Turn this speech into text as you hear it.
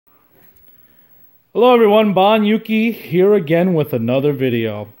Hello everyone, Bon Yuki here again with another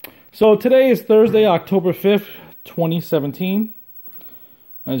video. So today is Thursday, October 5th, 2017.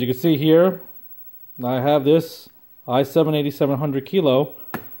 As you can see here, I have this i7-8700 Kilo,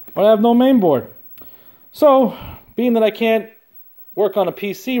 but I have no mainboard. So, being that I can't work on a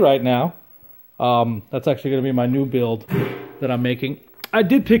PC right now, that's actually going to be my new build that I'm making, I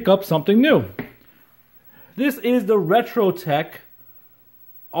did pick up something new. This is the RetroTek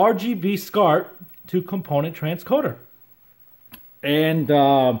RGB SCART 2-component transcoder, and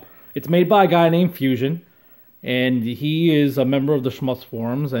it's made by a guy named Fusion, and he is a member of the Schmutz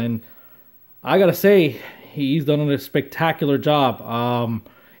forums, and I gotta say he's done a spectacular job.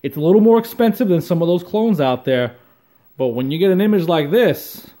 It's a little more expensive than some of those clones out there, but when you get an image like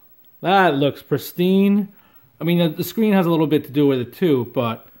this, that looks pristine. I mean, the screen has a little bit to do with it too,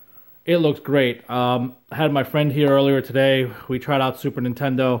 but it looks great. I had my friend here earlier today. We tried out Super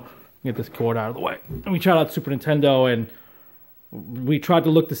Nintendo. Get this cord out of the way. And we tried out Super Nintendo, and we tried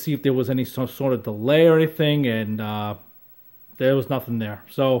to look to see if there was any sort of delay or anything, and there was nothing there.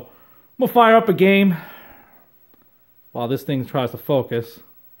 So I'm gonna fire up a game while this thing tries to focus.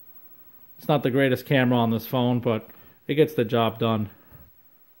 It's not the greatest camera on this phone, but it gets the job done.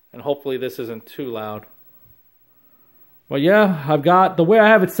 And hopefully this isn't too loud. But yeah, I've got, the way I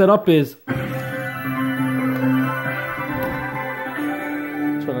have it set up is,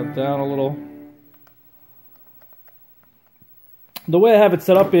 turn it down a little. The way I have it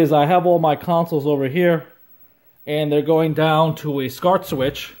set up is I have all my consoles over here, and they're going down to a SCART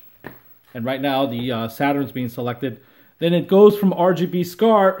switch. And right now the Saturn's being selected. Then it goes from RGB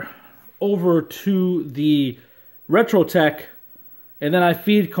SCART over to the RetroTek, and then I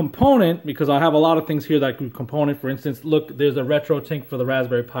feed component, because I have a lot of things here that do component. For instance, look, there's a RetroTek for the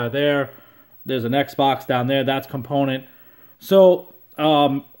Raspberry Pi there. There's an Xbox down there, that's component. So,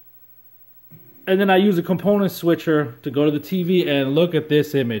 and then I use a component switcher to go to the TV and look at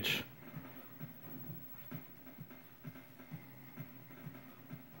this image.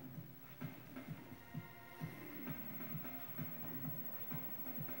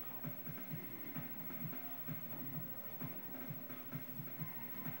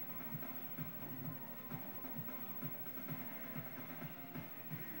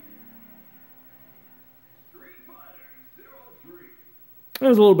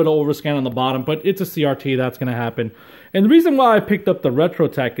 There's a little bit of overscan on the bottom, but it's a CRT, that's going to happen. And the reason why I picked up the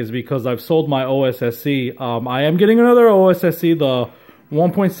RetroTek is because I've sold my OSSC. I am getting another OSSC, the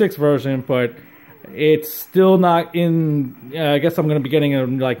 1.6 version, but it's still not in, I guess I'm going to be getting it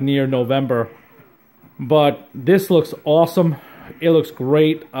like near November. But this looks awesome. It looks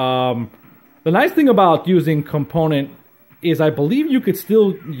great. The nice thing about using component is I believe you could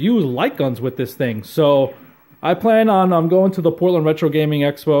still use light guns with this thing. So I plan on going to the Portland Retro Gaming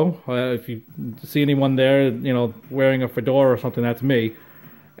Expo. If you see anyone there, you know, wearing a fedora or something, that's me.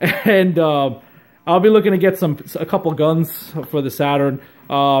 And I'll be looking to get a couple guns for the Saturn,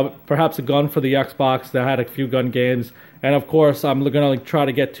 perhaps a gun for the Xbox that had a few gun games, and of course I'm going to try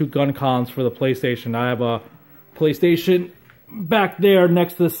to get 2 gun cons for the PlayStation. I have a PlayStation back there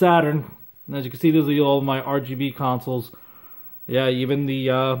next to the Saturn, and as you can see, these are all my RGB consoles. Yeah, even the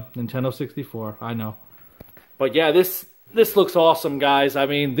Nintendo 64. I know. But yeah, this looks awesome, guys. I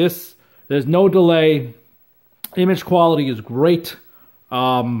mean, there's no delay. Image quality is great.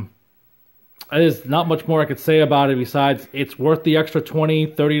 There's not much more I could say about it besides it's worth the extra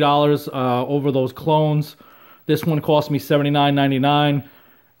 $20, $30 over those clones. This one cost me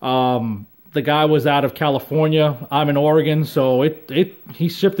 $79.99. The guy was out of California. I'm in Oregon, so he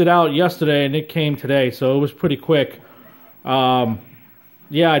shipped it out yesterday and it came today, so it was pretty quick. Yeah,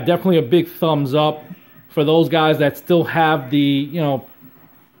 definitely a big thumbs up for those guys that still have the, you know,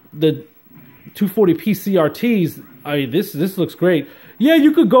 the 240p CRTs. I mean, this looks great. Yeah,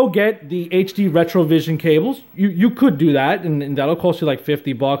 you could go get the HD Retrovision cables. You could do that, and that'll cost you like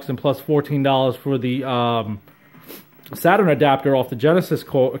 $50 and plus $14 for the Saturn adapter off the Genesis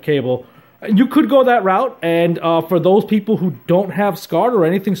cable. You could go that route, and for those people who don't have SCART or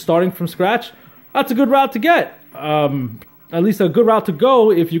anything starting from scratch, that's a good route to get. At least a good route to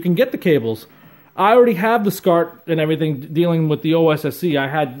go if you can get the cables. I already have the SCART and everything dealing with the OSSC. I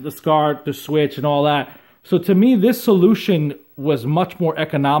had the SCART, the switch, and all that. So to me, this solution was much more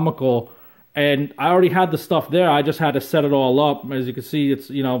economical, and I already had the stuff there. I just had to set it all up. As you can see, it's,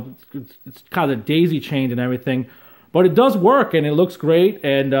 you know, it's kind of daisy chained and everything, but it does work and it looks great.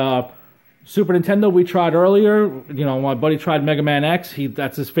 And Super Nintendo we tried earlier. You know, my buddy tried Mega Man X.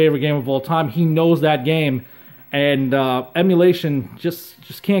 That's his favorite game of all time. He knows that game, and emulation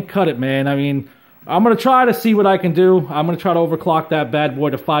just can't cut it, man. I mean, I'm going to try to see what I can do. I'm going to try to overclock that bad boy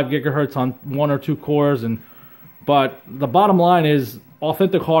to 5 gigahertz on 1 or 2 cores. But the bottom line is,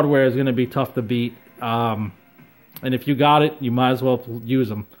 authentic hardware is going to be tough to beat. And if you got it, you might as well use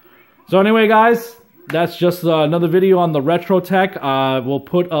them. So anyway, guys, that's just another video on the RetroTek. We'll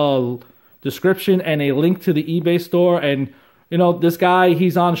put a description and a link to the eBay store. And, you know, this guy,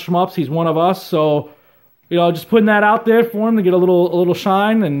 he's on Shmups. He's one of us. So, you know, just putting that out there for him to get a little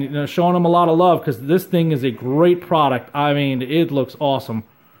shine and, you know, showing him a lot of love, because this thing is a great product. I mean, it looks awesome.